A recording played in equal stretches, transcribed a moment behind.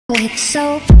It's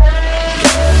so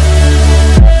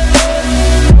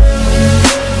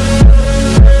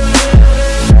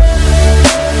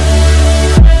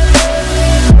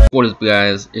What is up,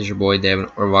 guys? It's your boy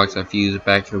Devin or VoxFuse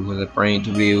back here with a brand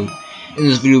new video. In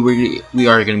this video we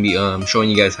are going to be showing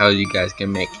you guys how you guys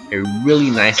can make a really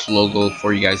nice logo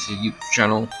for you guys' YouTube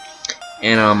channel.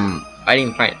 And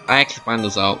I actually find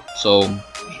this out, so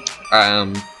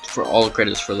for all the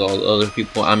credits for all the other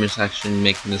people, I'm just actually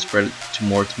making this spread to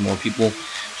more people.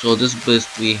 So this is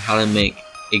basically how to make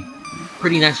a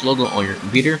pretty nice logo on your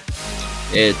computer.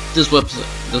 This website,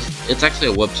 it's actually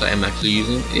a website I'm actually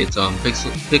using. It's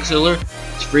Pixlr.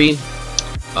 It's free.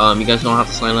 You guys don't have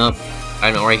to sign up.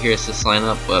 I know right here it says sign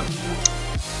up, but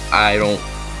I don't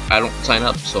sign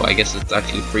up, so I guess it's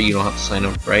actually free. You don't have to sign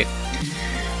up, right?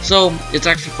 So it's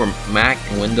actually for Mac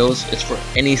and Windows. It's for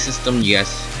any system you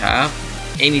guys have,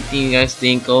 anything you guys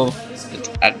think of. It's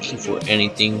actually for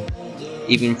anything,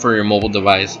 even for your mobile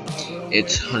device.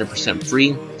 It's 100%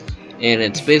 free. And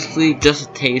it's basically just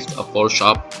a taste of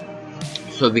Photoshop.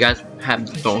 So if you guys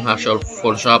don't have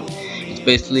Photoshop, it's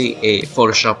basically a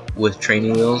Photoshop with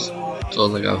training wheels. So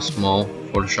it's like a small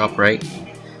Photoshop, right?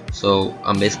 So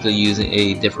I'm basically using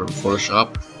a different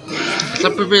Photoshop.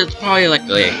 It's probably like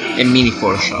a mini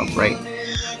Photoshop, right?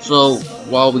 So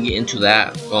while we get into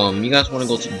that, you guys want to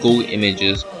go to Google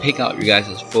Images, pick out your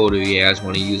guys' photo you guys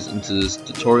want to use into this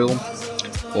tutorial,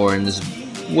 or in this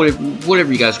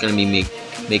whatever you guys are gonna be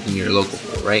making your logo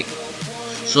for, right?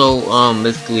 So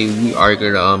basically we are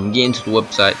gonna get into the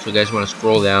website. So you guys want to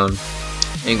scroll down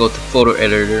and go to photo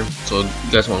editor. So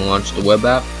you guys want to launch the web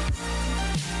app.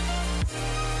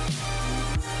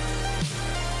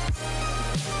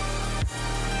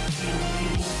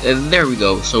 And there we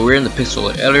go. So we're in the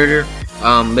Pixlr editor.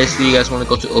 Basically you guys want to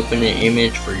go to open an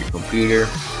image for your computer,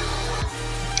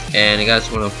 and you guys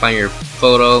want to find your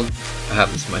photo. I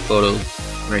have this my photo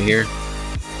right here.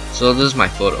 So this is my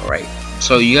photo, right?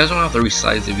 So you guys don't have to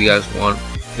resize it if you guys want.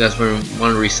 If you guys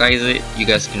want to resize it, you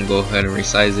guys can go ahead and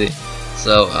resize it.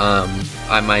 So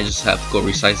I might just have to go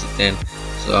resize it then.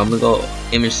 So I'm gonna go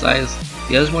image size.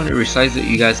 If you guys want to resize it,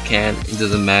 you guys can. It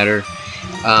doesn't matter.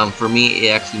 For me, it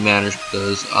actually matters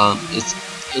because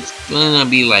it's gonna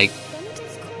be like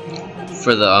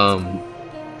for the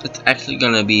it's actually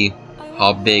gonna be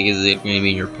how big is it gonna be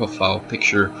in your profile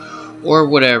picture or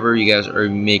whatever you guys are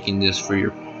making this for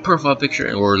your profile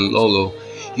picture or logo.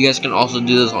 You guys can also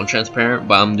do this on transparent,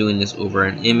 but I'm doing this over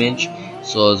an image,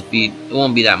 so it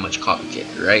won't be that much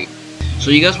complicated, right?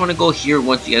 So you guys want to go here.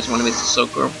 Once you guys want to make the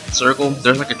circle,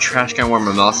 there's like a trash can where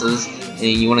my mouse is, and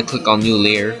you want to click on new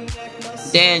layer.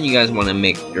 Then you guys want to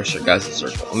make your guys a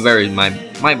circle.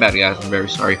 My bad, guys. I'm very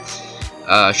sorry.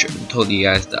 I should have told you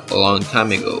guys that a long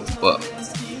time ago, but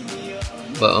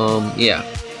yeah.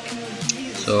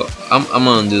 So I'm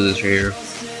gonna do this right here.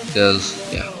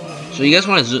 Because yeah, so you guys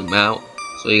want to zoom out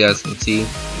so you guys can see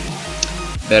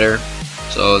better.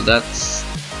 So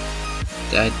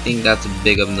I think that's a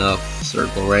big enough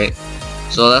circle, right?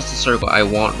 So that's the circle I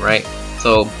want, right?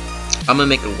 So I'm gonna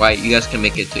make it white. You guys can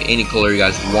make it to any color you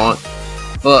guys want,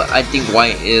 but I think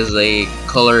white is a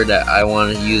color that I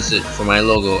want to use it for my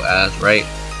logo as, right?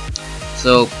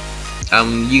 So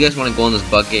you guys want to go in this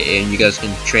bucket and you guys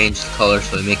can change the color.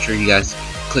 So make sure you guys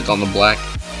click on the black,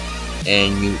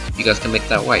 and you guys can make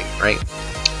that white, right?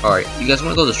 Alright, you guys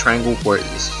want to go to this triangle where it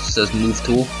says move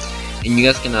tool, and you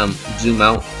guys can zoom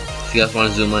out. If you guys want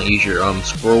to zoom out, use your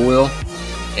scroll wheel,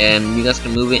 and you guys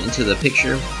can move it into the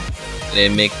picture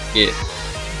and make it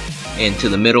into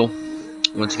the middle.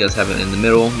 Once you guys have it in the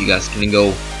middle, you guys can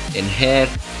go in head,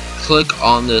 click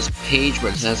on this page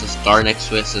where it has a star next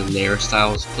to it, says layer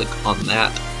styles. Click on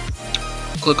that.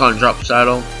 Click on drop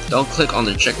shadow. Don't click on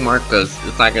the check mark because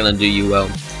it's not gonna do you well.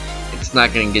 It's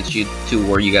not gonna get you to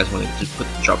where you guys want to just put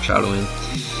the drop shadow in.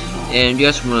 And you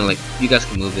guys want to you guys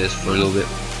can move this for a little bit.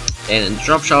 And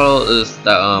drop shadow is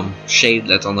the shade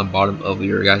that's on the bottom of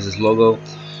your guys' logo.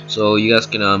 So you guys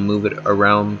can move it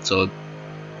around. So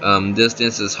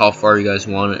distance is how far you guys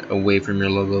want it away from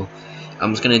your logo.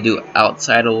 I'm just gonna do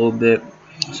outside a little bit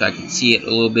so I can see it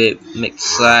a little bit. Make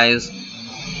size.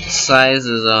 Size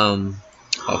is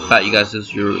how fat you guys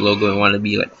use your logo and want to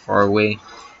be like far away.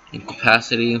 And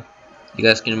capacity, you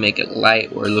guys can make it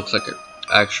light where it looks like an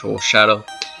actual shadow.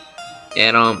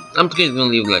 And I'm just gonna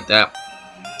leave it like that.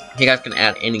 You guys can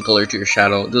add any color to your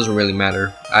shadow. It doesn't really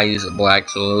matter. I use it black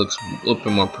so it looks a little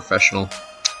bit more professional.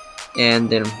 And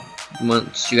then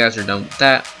once you guys are done with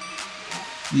that,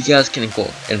 you guys can go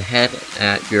ahead and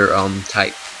add your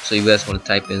type. So you guys want to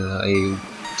type in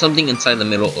something inside the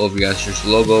middle of your guys'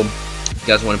 logo. you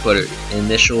guys want to put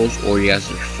initials or you guys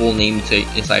your full name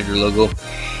inside your logo,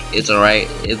 it's alright.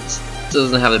 It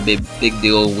doesn't have a big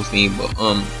deal with me, but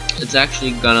it's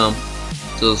actually gonna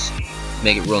just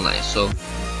make it real nice. So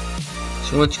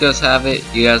once you guys have it,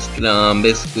 you guys can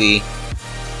basically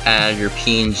add your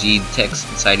PNG text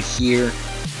inside here,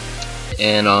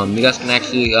 and you guys can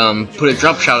actually put a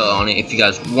drop shadow on it if you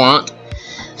guys want.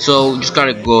 So just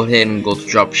gotta go ahead and go to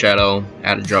drop shadow,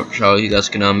 add a drop shadow. You guys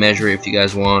can measure it if you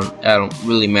guys want. That don't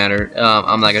really matter.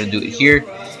 I'm not gonna do it here.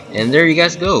 And there you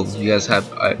guys go. You guys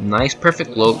have a nice,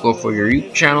 perfect logo for your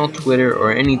YouTube channel, Twitter,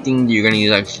 or anything that you're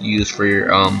gonna use for your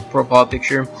profile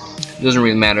picture. It doesn't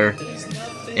really matter.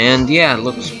 And yeah, it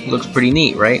looks pretty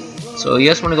neat, right? So you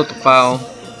guys want to go to File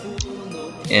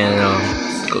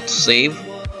and go to Save.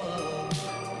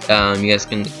 You guys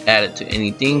can add it to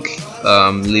anything.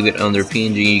 Leave it under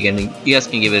PNG. You guys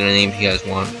can give it a name if you guys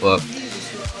want. But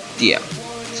yeah,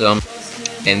 so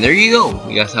and there you go.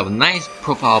 You guys have a nice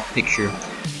profile picture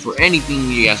for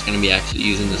anything you guys gonna be actually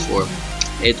using this for.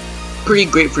 It's pretty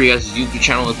great for you guys' YouTube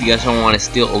channel if you guys don't want to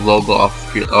steal a logo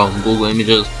off your Google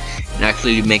Images and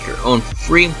actually make your own for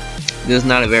free. This is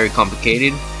not a very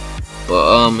complicated,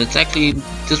 but it's actually,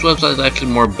 this website is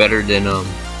actually more better than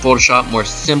Photoshop, more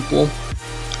simple.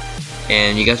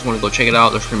 And you guys want to go check it out,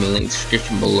 there's gonna be a link in the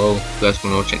description below if you guys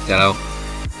want to go check that out.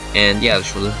 And yeah,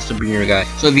 so that's the Bring Your Guy.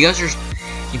 So if you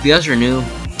guys are new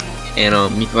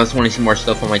and you guys want to see more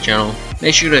stuff on my channel,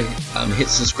 make sure to hit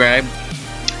subscribe.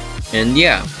 And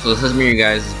yeah, so this has been your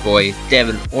guys' boy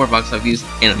Devin or Vox Live Views,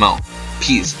 and I'm out.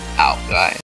 Peace out, guys.